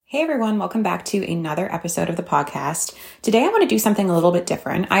Hey everyone, welcome back to another episode of the podcast. Today I want to do something a little bit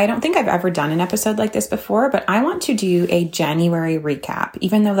different. I don't think I've ever done an episode like this before, but I want to do a January recap,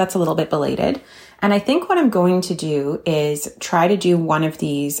 even though that's a little bit belated. And I think what I'm going to do is try to do one of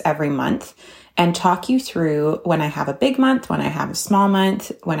these every month and talk you through when I have a big month, when I have a small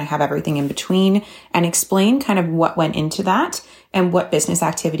month, when I have everything in between, and explain kind of what went into that and what business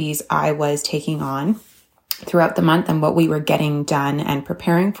activities I was taking on throughout the month and what we were getting done and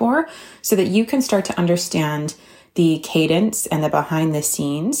preparing for, so that you can start to understand the cadence and the behind the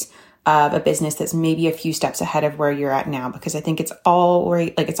scenes of a business that's maybe a few steps ahead of where you're at now. Because I think it's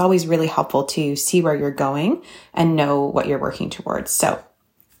always really helpful to see where you're going and know what you're working towards. So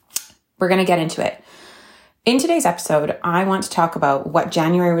we're going to get into it. In today's episode, I want to talk about what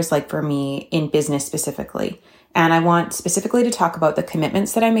January was like for me in business specifically. And I want specifically to talk about the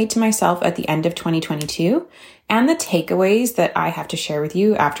commitments that I made to myself at the end of 2022 and the takeaways that I have to share with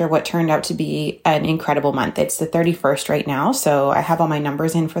you after what turned out to be an incredible month. It's the 31st right now, so I have all my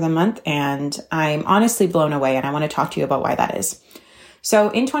numbers in for the month and I'm honestly blown away, and I want to talk to you about why that is.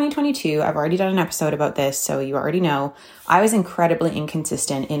 So in 2022, I've already done an episode about this, so you already know, I was incredibly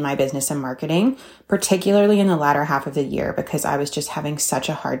inconsistent in my business and marketing, particularly in the latter half of the year, because I was just having such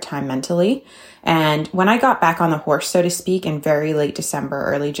a hard time mentally. And when I got back on the horse, so to speak, in very late December,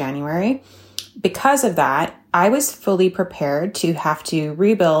 early January, because of that, I was fully prepared to have to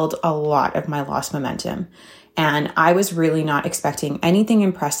rebuild a lot of my lost momentum. And I was really not expecting anything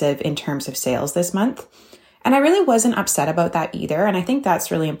impressive in terms of sales this month. And I really wasn't upset about that either. And I think that's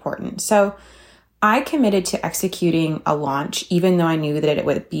really important. So I committed to executing a launch, even though I knew that it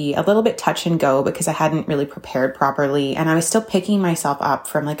would be a little bit touch and go because I hadn't really prepared properly. And I was still picking myself up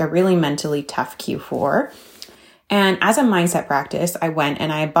from like a really mentally tough Q4. And as a mindset practice, I went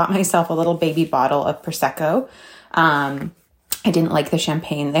and I bought myself a little baby bottle of Prosecco. I didn't like the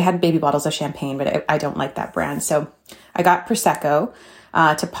champagne. They had baby bottles of champagne, but I don't like that brand. So I got Prosecco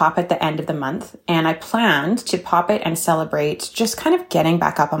to pop at the end of the month. And I planned to pop it and celebrate just kind of getting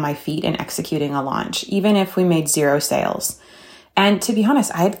back up on my feet and executing a launch, even if we made 0 sales. And to be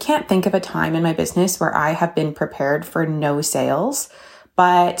honest, I can't think of a time in my business where I have been prepared for no sales,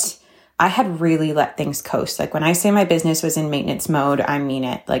 but I had really let things coast. Like when I say my business was in maintenance mode, I mean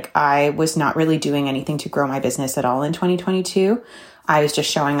it. Like I was not really doing anything to grow my business at all in 2022. I was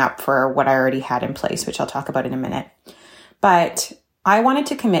just showing up for what I already had in place, which I'll talk about in a minute. But I wanted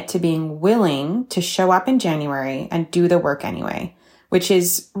to commit to being willing to show up in January and do the work anyway, which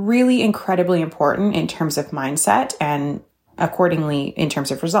is really incredibly important in terms of mindset and accordingly in terms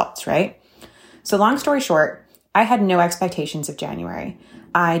of results, right? So long story short, I had no expectations of January.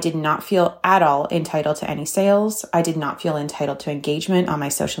 I did not feel at all entitled to any sales. I did not feel entitled to engagement on my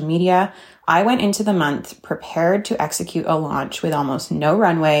social media. I went into the month prepared to execute a launch with almost no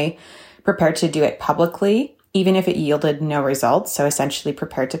runway, prepared to do it publicly, even if it yielded no results. So essentially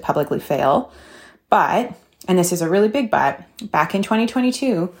prepared to publicly fail. But, and this is a really big but, back in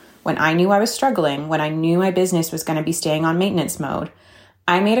 2022, when I knew I was struggling, when I knew my business was going to be staying on maintenance mode,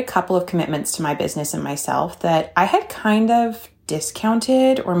 I made a couple of commitments to my business and myself that I had kind of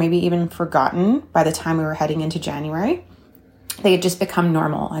discounted or maybe even forgotten by the time we were heading into January. They had just become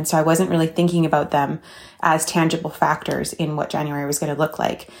normal. And so I wasn't really thinking about them as tangible factors in what January was going to look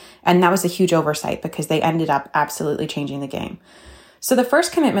like. And that was a huge oversight because they ended up absolutely changing the game. So the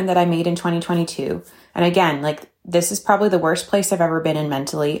first commitment that I made in 2022, and again, like this is probably the worst place I've ever been in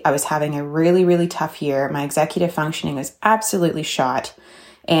mentally. I was having a really, really tough year. My executive functioning was absolutely shot.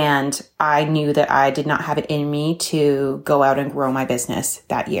 And I knew that I did not have it in me to go out and grow my business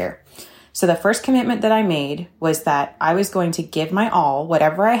that year. So the first commitment that I made was that I was going to give my all,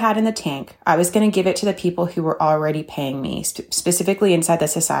 whatever I had in the tank, I was going to give it to the people who were already paying me, specifically inside the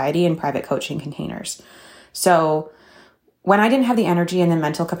society and private coaching containers. So when I didn't have the energy and the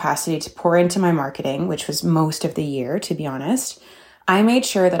mental capacity to pour into my marketing, which was most of the year, to be honest, I made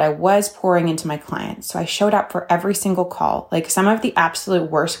sure that I was pouring into my clients. So I showed up for every single call. Like some of the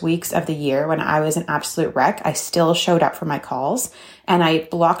absolute worst weeks of the year when I was an absolute wreck, I still showed up for my calls. And I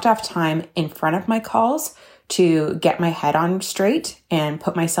blocked off time in front of my calls to get my head on straight and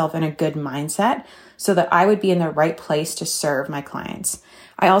put myself in a good mindset so that I would be in the right place to serve my clients.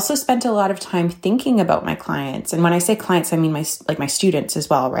 I also spent a lot of time thinking about my clients. And when I say clients, I mean my students as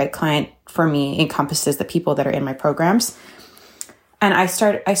well, right? Client for me encompasses the people that are in my programs. And I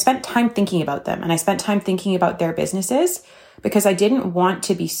spent time thinking about them, and I spent time thinking about their businesses because I didn't want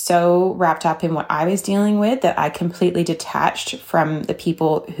to be so wrapped up in what I was dealing with that I completely detached from the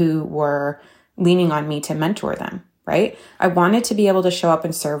people who were leaning on me to mentor them, right? I wanted to be able to show up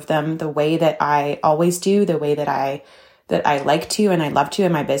and serve them the way that I always do, the way that that I like to and I love to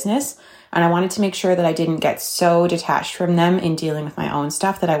in my business. And I wanted to make sure that I didn't get so detached from them in dealing with my own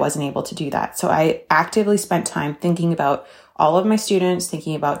stuff that I wasn't able to do that. So I actively spent time thinking about all of my students,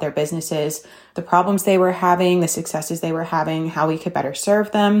 thinking about their businesses, the problems they were having, the successes they were having, how we could better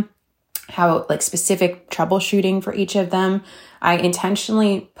serve them, how like specific troubleshooting for each of them. I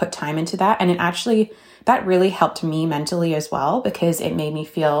intentionally put time into that. And that really helped me mentally as well, because it made me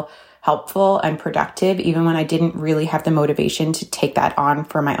feel helpful and productive, even when I didn't really have the motivation to take that on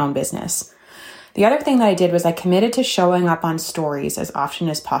for my own business. The other thing that I did was I committed to showing up on stories as often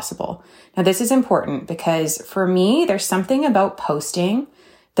as possible. Now, this is important because for me, there's something about posting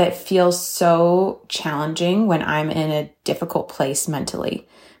that feels so challenging when I'm in a difficult place mentally,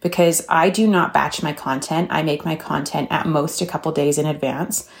 because I do not batch my content. I make my content at most a couple days in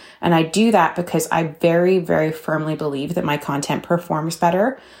advance. And I do that because I very, very firmly believe that my content performs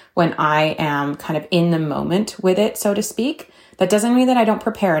better when I am kind of in the moment with it, so to speak. That doesn't mean that I don't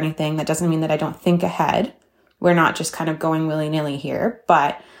prepare anything. That doesn't mean that I don't think ahead. We're not just kind of going willy-nilly here,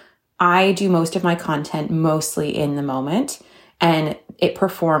 but I do most of my content mostly in the moment, and it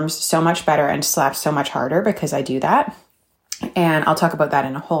performs so much better and slaps so much harder because I do that. And I'll talk about that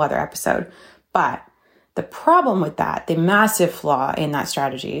in a whole other episode. But the problem with that, the massive flaw in that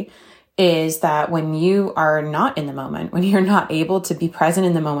strategy, is that when you are not in the moment, when you're not able to be present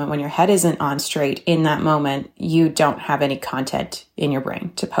in the moment, when your head isn't on straight in that moment, you don't have any content in your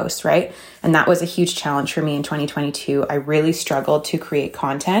brain to post, right? And that was a huge challenge for me in 2022. I really struggled to create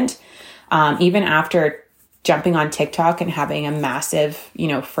content. Even after jumping on TikTok and having a massive,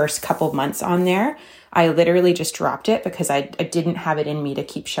 first couple of months on there, I literally just dropped it because I didn't have it in me to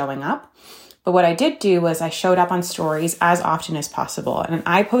keep showing up. But what I did do was I showed up on stories as often as possible. And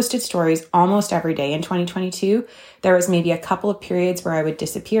I posted stories almost every day in 2022. There was maybe a couple of periods where I would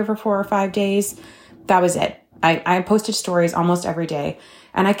disappear for 4 or 5 days. That was it. I posted stories almost every day.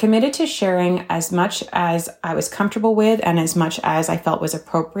 And I committed to sharing as much as I was comfortable with and as much as I felt was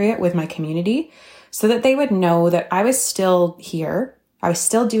appropriate with my community, so that they would know that I was still here. I was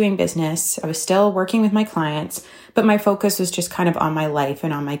still doing business. I was still working with my clients, but my focus was just kind of on my life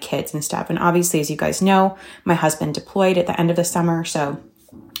and on my kids and stuff. And obviously, as you guys know, my husband deployed at the end of the summer. So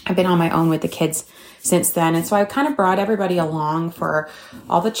I've been on my own with the kids since then. And so I kind of brought everybody along for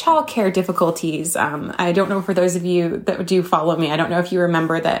all the childcare difficulties. I don't know, for those of you that do follow me, I don't know if you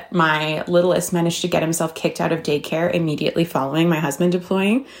remember that my littlest managed to get himself kicked out of daycare immediately following my husband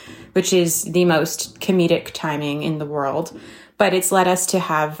deploying, which is the most comedic timing in the world. But it's led us to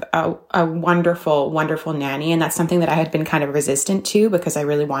have a wonderful, wonderful nanny. And that's something that I had been kind of resistant to because I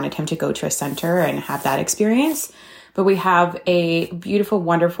really wanted him to go to a center and have that experience. But we have a beautiful,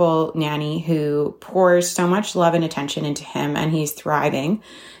 wonderful nanny who pours so much love and attention into him, and he's thriving.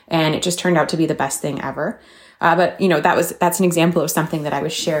 And it just turned out to be the best thing ever. But that's an example of something that I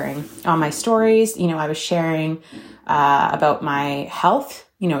was sharing on my stories. I was sharing about my health,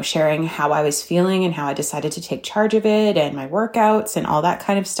 sharing how I was feeling and how I decided to take charge of it, and my workouts and all that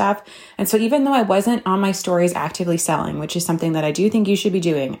kind of stuff. And so even though I wasn't on my stories actively selling, which is something that I do think you should be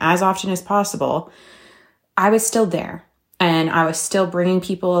doing as often as possible, I was still there, and I was still bringing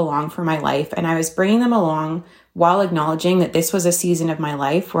people along for my life. And I was bringing them along while acknowledging that this was a season of my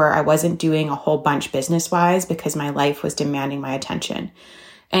life where I wasn't doing a whole bunch business-wise because my life was demanding my attention.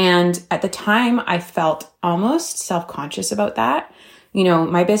 And at the time, I felt almost self-conscious about that.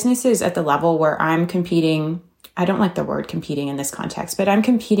 My business is at the level where I'm competing. I don't like the word competing in this context, but I'm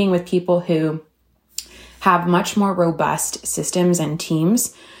competing with people who have much more robust systems and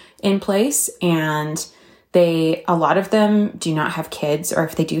teams in place. And a lot of them do not have kids, or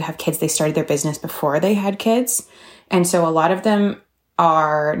if they do have kids, they started their business before they had kids. And so a lot of them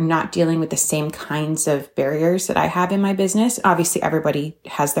are not dealing with the same kinds of barriers that I have in my business. Obviously, everybody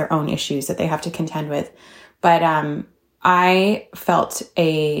has their own issues that they have to contend with. But I felt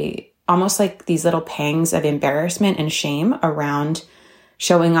almost like these little pangs of embarrassment and shame around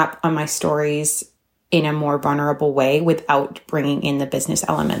showing up on my stories in a more vulnerable way without bringing in the business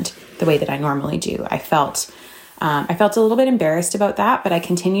element the way that I normally do. I felt a little bit embarrassed about that, but I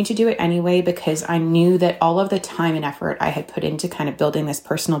continued to do it anyway because I knew that all of the time and effort I had put into kind of building this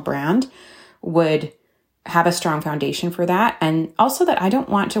personal brand would have a strong foundation for that. And also that I don't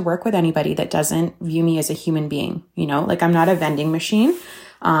want to work with anybody that doesn't view me as a human being. I'm not a vending machine.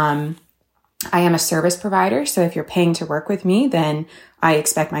 I am a service provider. So if you're paying to work with me, then I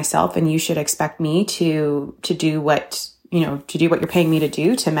expect myself, and you should expect me to do what you're paying me to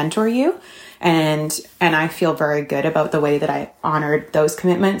do, to mentor you. And I feel very good about the way that I honored those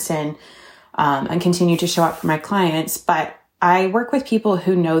commitments and continue to show up for my clients. But I work with people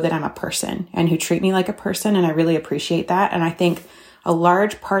who know that I'm a person and who treat me like a person. And I really appreciate that. And I think a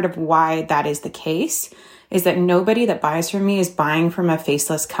large part of why that is the case is that nobody that buys from me is buying from a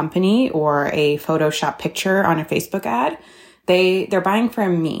faceless company or a Photoshop picture on a Facebook ad. They're buying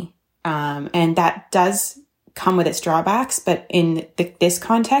from me. And that does come with its drawbacks. But in this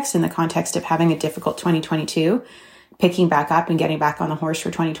context, in the context of having a difficult 2022, picking back up and getting back on the horse for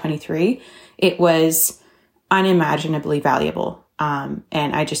 2023, it was unimaginably valuable. And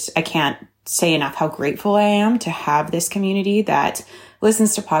I can't say enough how grateful I am to have this community that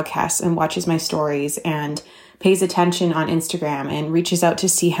listens to podcasts and watches my stories and pays attention on Instagram and reaches out to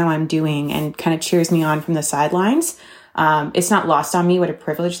see how I'm doing and kind of cheers me on from the sidelines. It's not lost on me what a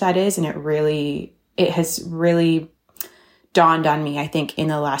privilege that is. And it has really dawned on me, I think, in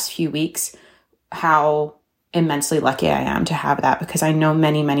the last few weeks, how immensely lucky I am to have that, because I know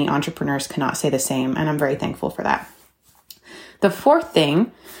many, many entrepreneurs cannot say the same. And I'm very thankful for that. The fourth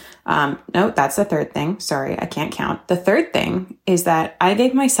thing, no, that's the third thing. Sorry, I can't count. The third thing is that I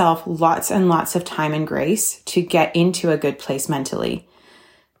gave myself lots and lots of time and grace to get into a good place mentally.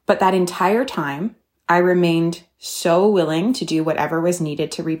 But that entire time, I remained so willing to do whatever was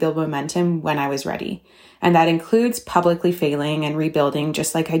needed to rebuild momentum when I was ready. And that includes publicly failing and rebuilding,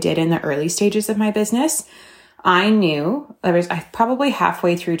 just like I did in the early stages of my business. I knew I probably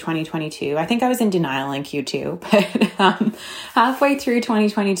halfway through 2022. I think I was in denial in Q2, but halfway through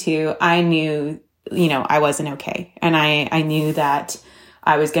 2022, I knew, I wasn't okay. And I knew that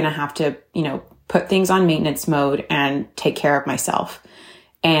I was going to have to, put things on maintenance mode and take care of myself.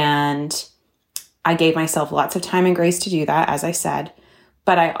 And I gave myself lots of time and grace to do that, as I said.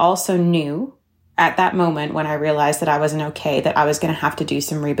 But I also knew at that moment when I realized that I wasn't okay, that I was going to have to do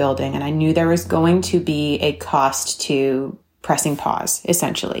some rebuilding. And I knew there was going to be a cost to pressing pause,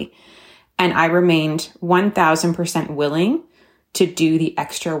 essentially. And I remained 1000% willing to do the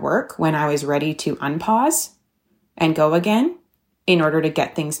extra work when I was ready to unpause and go again in order to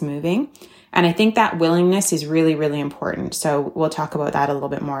get things moving. And I think that willingness is really, really important. So we'll talk about that a little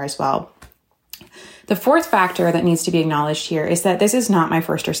bit more as well. The fourth factor that needs to be acknowledged here is that this is not my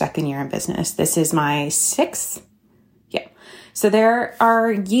first or second year in business. This is my sixth. Yeah. So there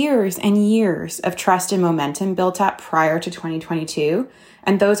are years and years of trust and momentum built up prior to 2022.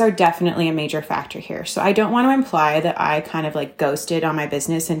 And those are definitely a major factor here. So I don't want to imply that I kind of like ghosted on my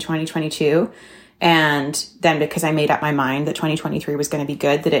business in 2022. And then because I made up my mind that 2023 was going to be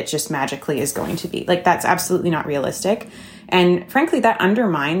good, that it just magically is going to be. Like, that's absolutely not realistic. And frankly, that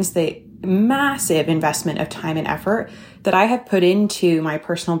undermines the massive investment of time and effort that I have put into my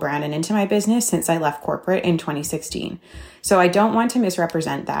personal brand and into my business since I left corporate in 2016. So I don't want to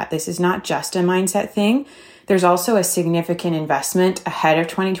misrepresent that. This is not just a mindset thing. There's also a significant investment ahead of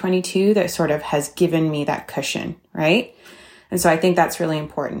 2022 that sort of has given me that cushion, right? And so I think that's really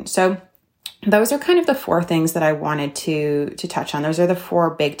important. So those are kind of the four things that I wanted to touch on. Those are the four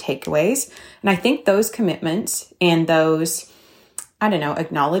big takeaways. And I think those commitments and those,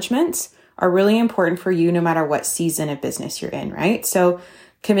 acknowledgements are really important for you no matter what season of business you're in, right? So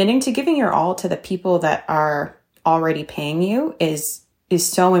committing to giving your all to the people that are already paying you is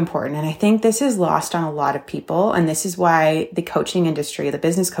so important. And I think this is lost on a lot of people. And this is why the coaching industry, the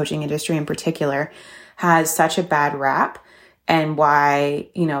business coaching industry in particular, has such a bad rap. And why,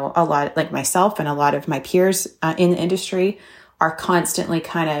 a lot like myself and a lot of my peers in the industry are constantly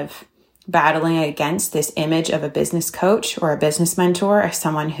kind of battling against this image of a business coach or a business mentor as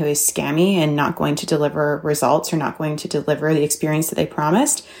someone who is scammy and not going to deliver results or not going to deliver the experience that they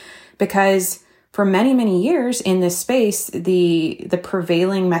promised. Because for many, many years in this space, the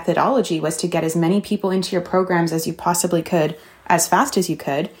prevailing methodology was to get as many people into your programs as you possibly could, as fast as you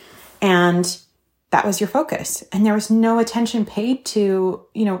could. And that was your focus. And there was no attention paid to,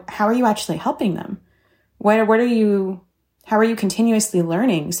 how are you actually helping them? How are you continuously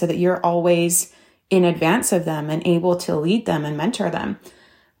learning so that you're always in advance of them and able to lead them and mentor them?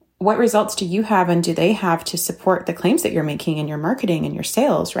 What results do you have and do they have to support the claims that you're making in your marketing and your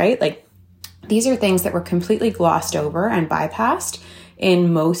sales, right? Like, these are things that were completely glossed over and bypassed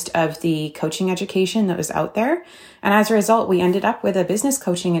in most of the coaching education that was out there. And as a result, we ended up with a business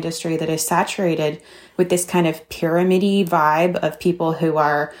coaching industry that is saturated with this kind of pyramid-y vibe of people who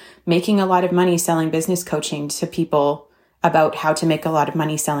are making a lot of money selling business coaching to people about how to make a lot of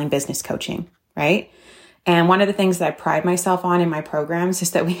money selling business coaching, right? And one of the things that I pride myself on in my programs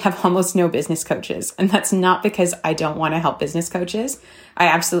is that we have almost no business coaches. And that's not because I don't want to help business coaches. I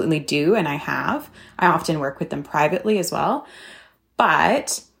absolutely do, and I have. I often work with them privately as well.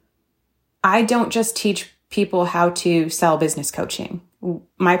 But I don't just teach people how to sell business coaching.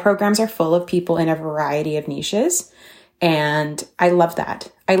 My programs are full of people in a variety of niches. And I love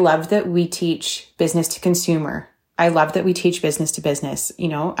that. I love that we teach business to consumer. I love that we teach business to business.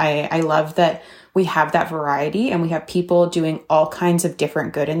 I love that we have that variety and we have people doing all kinds of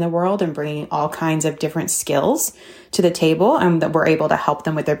different good in the world and bringing all kinds of different skills to the table, and that we're able to help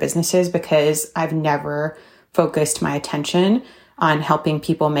them with their businesses, because I've never focused my attention on helping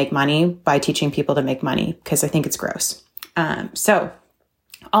people make money by teaching people to make money, because I think it's gross. So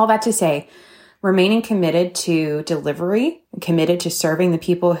all that to say, remaining committed to delivery, committed to serving the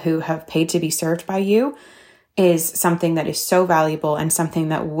people who have paid to be served by you, is something that is so valuable and something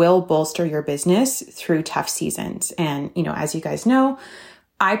that will bolster your business through tough seasons. And, as you guys know,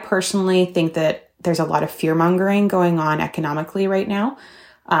 I personally think that there's a lot of fear mongering going on economically right now.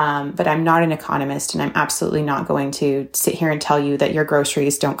 But I'm not an economist, and I'm absolutely not going to sit here and tell you that your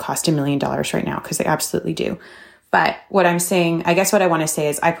groceries don't cost $1 million right now, because they absolutely do. But what I'm saying, I guess what I want to say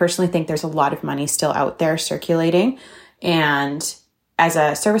is, I personally think there's a lot of money still out there circulating. And as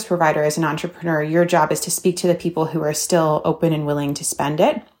a service provider, as an entrepreneur, your job is to speak to the people who are still open and willing to spend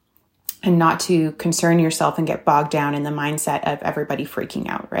it, and not to concern yourself and get bogged down in the mindset of everybody freaking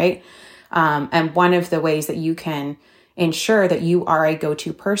out, right? And one of the ways that you can ensure that you are a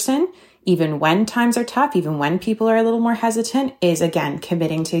go-to person, even when times are tough, even when people are a little more hesitant, is, again,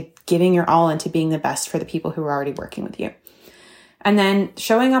 committing to giving your all and to being the best for the people who are already working with you. And then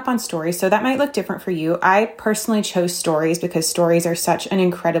showing up on stories. So that might look different for you. I personally chose stories because stories are such an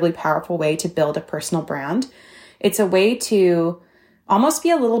incredibly powerful way to build a personal brand. It's a way to almost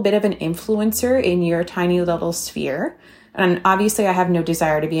be a little bit of an influencer in your tiny little sphere. And obviously, I have no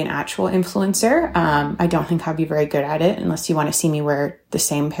desire to be an actual influencer. I don't think I'd be very good at it unless you want to see me wear the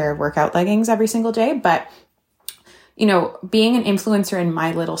same pair of workout leggings every single day. But, being an influencer in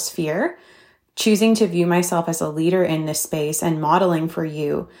my little sphere, choosing to view myself as a leader in this space and modeling for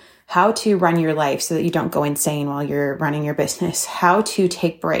you how to run your life so that you don't go insane while you're running your business, how to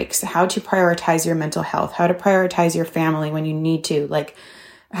take breaks, how to prioritize your mental health, how to prioritize your family when you need to,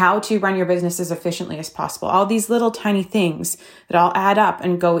 how to run your business as efficiently as possible. All these little tiny things that all add up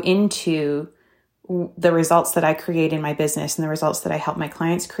and go into the results that I create in my business and the results that I help my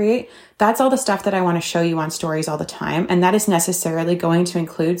clients create. That's all the stuff that I want to show you on stories all the time. And that is necessarily going to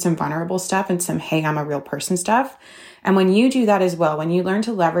include some vulnerable stuff and some, hey, I'm a real person stuff. And when you do that as well, when you learn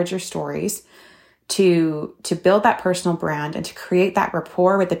to leverage your stories to build that personal brand and to create that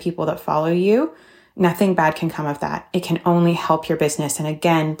rapport with the people that follow you, nothing bad can come of that. It can only help your business and,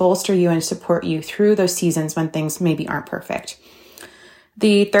 again, bolster you and support you through those seasons when things maybe aren't perfect.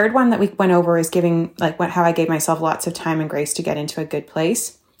 The third one that we went over is how I gave myself lots of time and grace to get into a good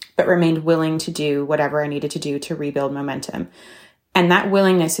place, but remained willing to do whatever I needed to do to rebuild momentum. And that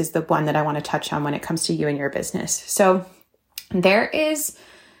willingness is the one that I want to touch on when it comes to you and your business. So there is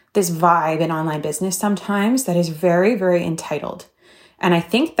this vibe in online business sometimes that is very, very entitled. And I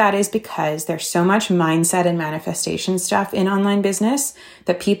think that is because there's so much mindset and manifestation stuff in online business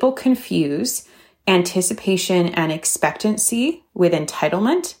that people confuse anticipation and expectancy with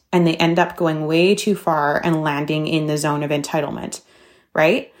entitlement, and they end up going way too far and landing in the zone of entitlement,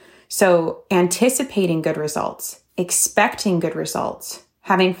 right? So anticipating good results, expecting good results,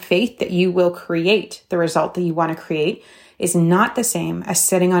 having faith that you will create the result that you want to create is not the same as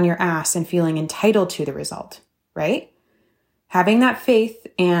sitting on your ass and feeling entitled to the result, right? Having that faith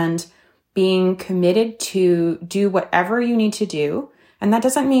and being committed to do whatever you need to do. And that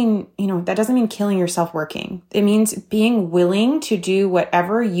doesn't mean killing yourself working. It means being willing to do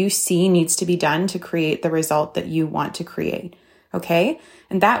whatever you see needs to be done to create the result that you want to create. Okay.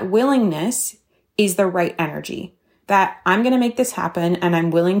 And that willingness is the right energy. That I'm going to make this happen and I'm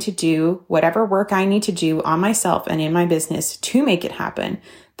willing to do whatever work I need to do on myself and in my business to make it happen.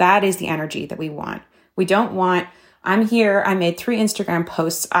 That is the energy that we want. We don't want, I'm here, I made 3 Instagram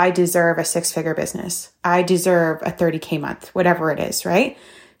posts, I deserve a 6-figure business. I deserve a 30K month, whatever it is, right?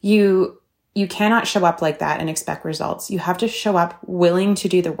 You cannot show up like that and expect results. You have to show up willing to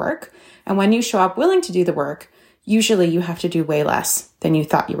do the work. And when you show up willing to do the work, usually you have to do way less than you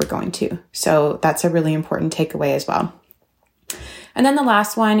thought you were going to. So that's a really important takeaway as well. And then the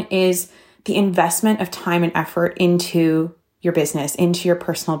last one is the investment of time and effort into your business, into your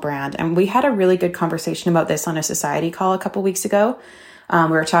personal brand. And we had a really good conversation about this on a society call a couple weeks ago. We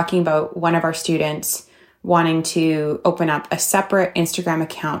were talking about one of our students wanting to open up a separate Instagram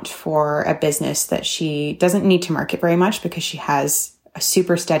account for a business that she doesn't need to market very much because she has a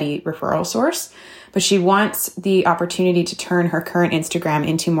super steady referral source, but she wants the opportunity to turn her current Instagram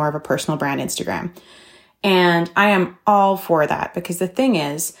into more of a personal brand Instagram. And I am all for that, because the thing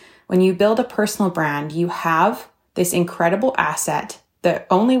is, when you build a personal brand, you have this incredible asset that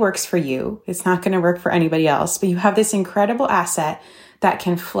only works for you. It's not going to work for anybody else, but you have this incredible asset that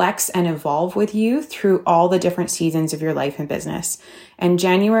can flex and evolve with you through all the different seasons of your life and business. And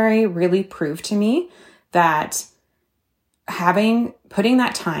January really proved to me that putting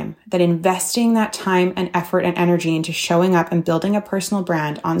that time, that investing that time and effort and energy into showing up and building a personal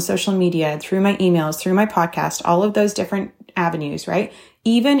brand on social media, through my emails, through my podcast, all of those different avenues, right?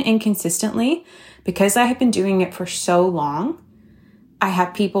 Even inconsistently, because I have been doing it for so long, I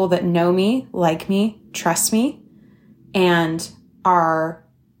have people that know me, like me, trust me, and are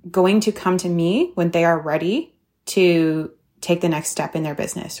going to come to me when they are ready to take the next step in their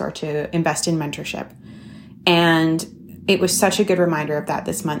business or to invest in mentorship. And it was such a good reminder of that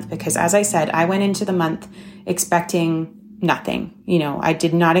this month, because as I said, I went into the month expecting nothing. I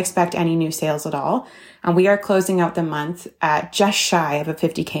did not expect any new sales at all. And we are closing out the month at just shy of a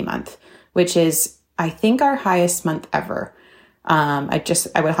 50K month, which is, I think, our highest month ever. I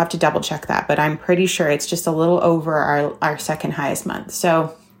would have to double check that, but I'm pretty sure it's just a little over our second highest month.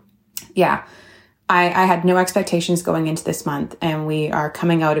 So yeah, I had no expectations going into this month, and we are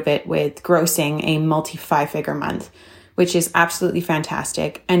coming out of it with grossing a multi-5-figure month, which is absolutely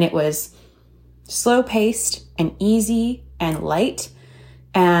fantastic. And it was slow paced and easy and light.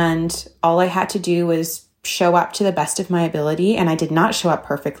 And all I had to do was show up to the best of my ability. And I did not show up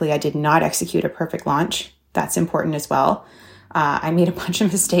perfectly. I did not execute a perfect launch. That's important as well. I made a bunch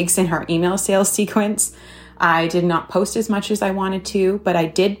of mistakes in our email sales sequence. I did not post as much as I wanted to, but I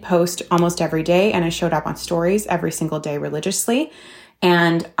did post almost every day, and I showed up on stories every single day religiously.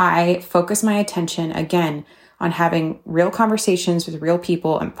 And I focused my attention again on having real conversations with real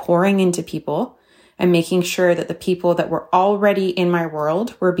people and pouring into people and making sure that the people that were already in my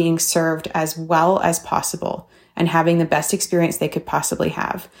world were being served as well as possible and having the best experience they could possibly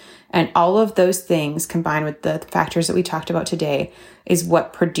have. And all of those things combined with the factors that we talked about today is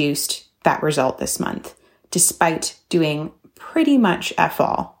what produced that result this month, despite doing pretty much F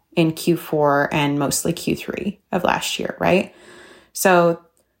all in Q4 and mostly Q3 of last year, right? So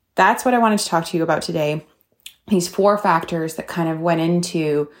that's what I wanted to talk to you about today. These 4 factors that kind of went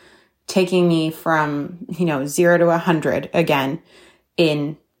into taking me from, 0 to 100 again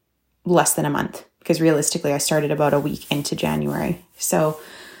in less than a month, because realistically I started about a week into January. So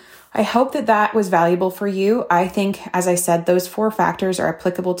I hope that was valuable for you. I think, as I said, those 4 factors are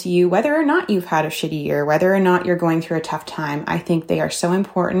applicable to you, whether or not you've had a shitty year, whether or not you're going through a tough time. I think they are so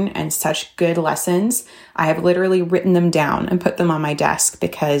important and such good lessons. I have literally written them down and put them on my desk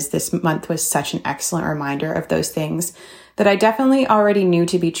because this month was such an excellent reminder of those things that I definitely already knew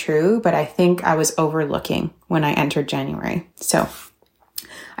to be true, but I think I was overlooking when I entered January. So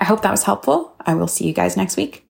I hope that was helpful. I will see you guys next week.